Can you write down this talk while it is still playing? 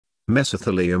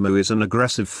Mesothelioma is an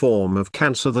aggressive form of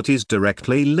cancer that is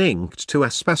directly linked to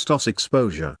asbestos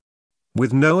exposure.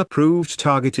 With no approved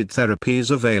targeted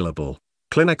therapies available,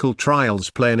 clinical trials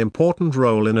play an important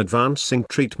role in advancing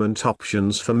treatment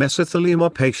options for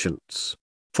mesothelioma patients.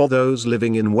 For those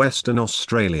living in Western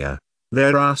Australia,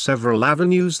 there are several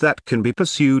avenues that can be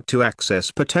pursued to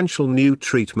access potential new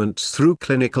treatments through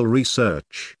clinical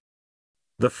research.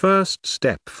 The first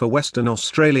step for Western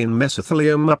Australian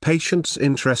mesothelioma patients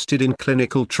interested in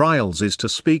clinical trials is to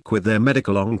speak with their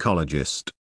medical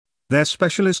oncologist. Their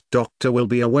specialist doctor will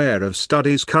be aware of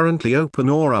studies currently open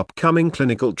or upcoming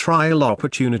clinical trial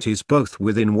opportunities both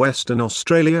within Western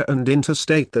Australia and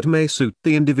interstate that may suit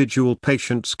the individual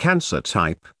patient's cancer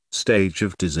type, stage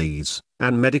of disease,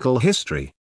 and medical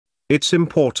history. It's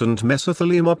important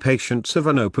mesothelioma patients have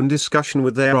an open discussion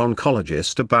with their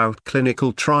oncologist about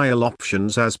clinical trial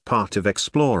options as part of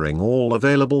exploring all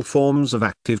available forms of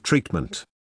active treatment.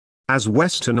 As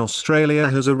Western Australia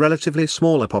has a relatively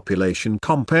smaller population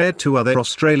compared to other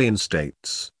Australian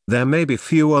states, there may be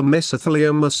fewer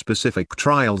mesothelioma-specific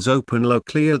trials open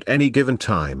locally at any given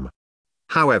time.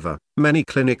 However, many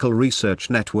clinical research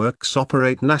networks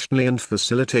operate nationally and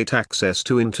facilitate access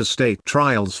to interstate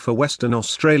trials for Western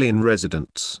Australian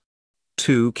residents.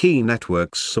 Two key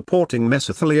networks supporting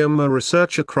mesothelioma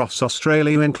research across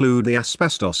Australia include the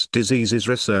Asbestos Diseases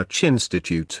Research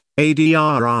Institute,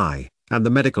 ADRI, and the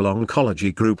Medical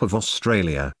Oncology Group of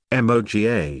Australia,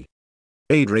 MOGA.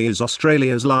 ADRI is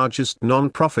Australia's largest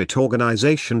non-profit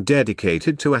organisation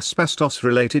dedicated to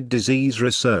asbestos-related disease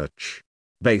research.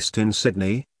 Based in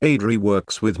Sydney, ADRI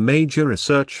works with major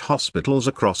research hospitals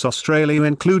across Australia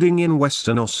including in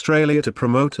Western Australia to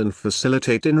promote and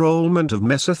facilitate enrolment of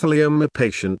mesothelioma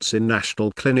patients in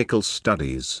national clinical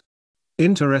studies.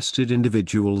 Interested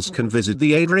individuals can visit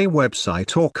the ADRI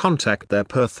website or contact their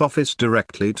Perth office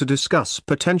directly to discuss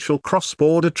potential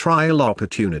cross-border trial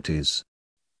opportunities.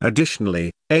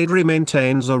 Additionally, ADRI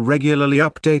maintains a regularly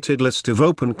updated list of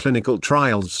open clinical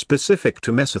trials specific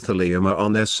to mesothelioma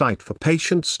on their site for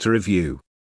patients to review.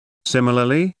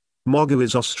 Similarly, MOGA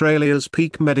is Australia's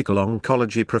peak medical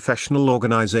oncology professional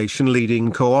organisation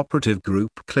leading cooperative group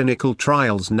clinical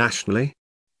trials nationally.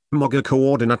 MOGA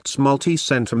coordinates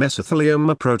multi-centre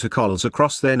mesothelioma protocols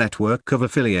across their network of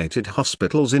affiliated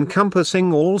hospitals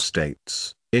encompassing all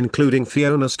states, including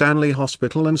Fiona Stanley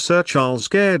Hospital and Sir Charles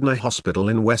Gairdner Hospital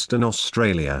in Western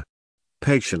Australia.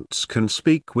 Patients can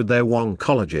speak with their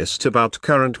oncologist about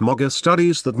current MOGA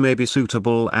studies that may be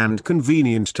suitable and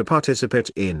convenient to participate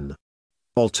in.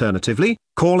 Alternatively,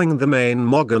 calling the main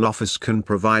MOGA office can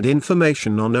provide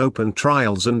information on open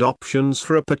trials and options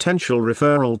for a potential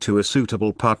referral to a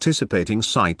suitable participating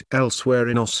site elsewhere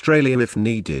in Australia if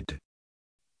needed.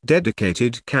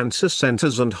 Dedicated cancer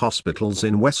centres and hospitals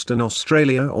in Western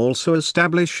Australia also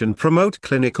establish and promote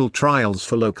clinical trials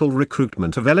for local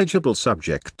recruitment of eligible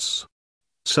subjects.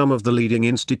 Some of the leading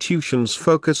institutions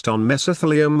focused on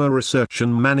mesothelioma research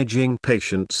and managing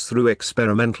patients through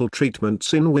experimental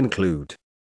treatments include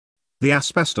the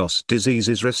Asbestos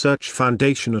Diseases Research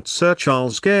Foundation at Sir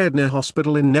Charles Gairdner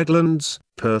Hospital in Nedlands,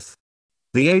 Perth.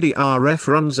 The ADRF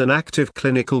runs an active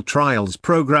clinical trials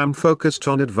program focused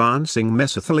on advancing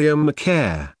mesothelioma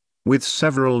care, with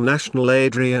several national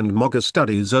ADRI and MOGA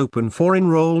studies open for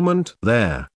enrolment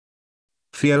there.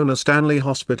 Fiona Stanley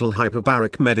Hospital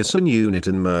Hyperbaric Medicine Unit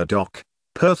in Murdoch,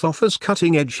 Perth offers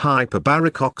cutting-edge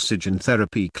hyperbaric oxygen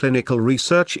therapy clinical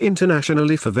research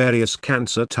internationally for various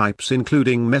cancer types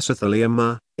including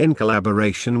mesothelioma, in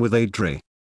collaboration with ADRI.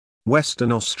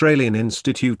 Western Australian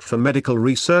Institute for Medical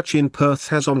Research in Perth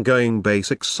has ongoing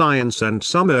basic science and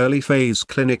some early-phase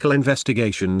clinical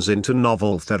investigations into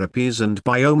novel therapies and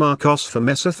biomarkers for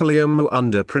mesothelioma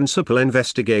under Principal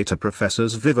Investigator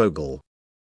Professors Vivogel.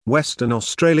 Western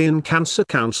Australian Cancer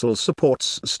Council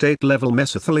supports state-level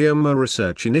mesothelioma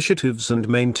research initiatives and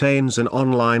maintains an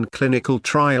online clinical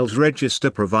trials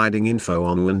register providing info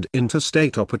on and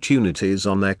interstate opportunities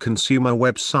on their consumer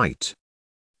website.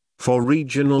 For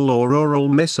regional or rural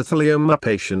mesothelioma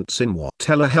patients in what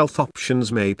telehealth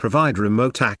options may provide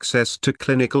remote access to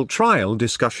clinical trial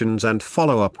discussions and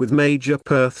follow-up with major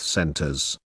Perth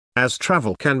centres. As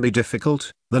travel can be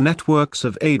difficult, the networks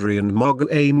of ADRI and MOGA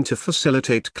aim to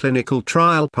facilitate clinical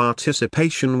trial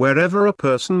participation wherever a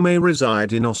person may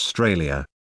reside in Australia.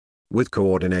 With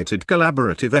coordinated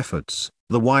collaborative efforts,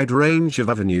 the wide range of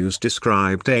avenues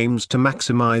described aims to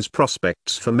maximise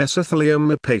prospects for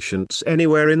mesothelioma patients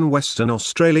anywhere in Western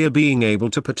Australia being able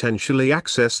to potentially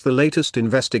access the latest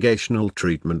investigational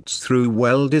treatments through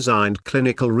well-designed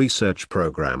clinical research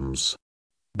programs.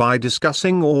 By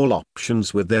discussing all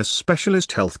options with their specialist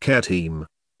healthcare team,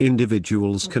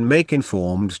 Individuals can make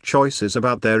informed choices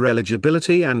about their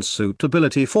eligibility and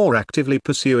suitability for actively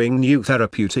pursuing new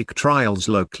therapeutic trials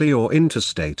locally or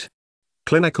interstate.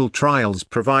 Clinical trials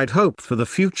provide hope for the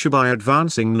future by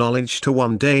advancing knowledge to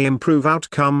one day improve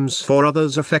outcomes for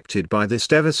others affected by this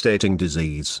devastating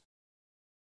disease.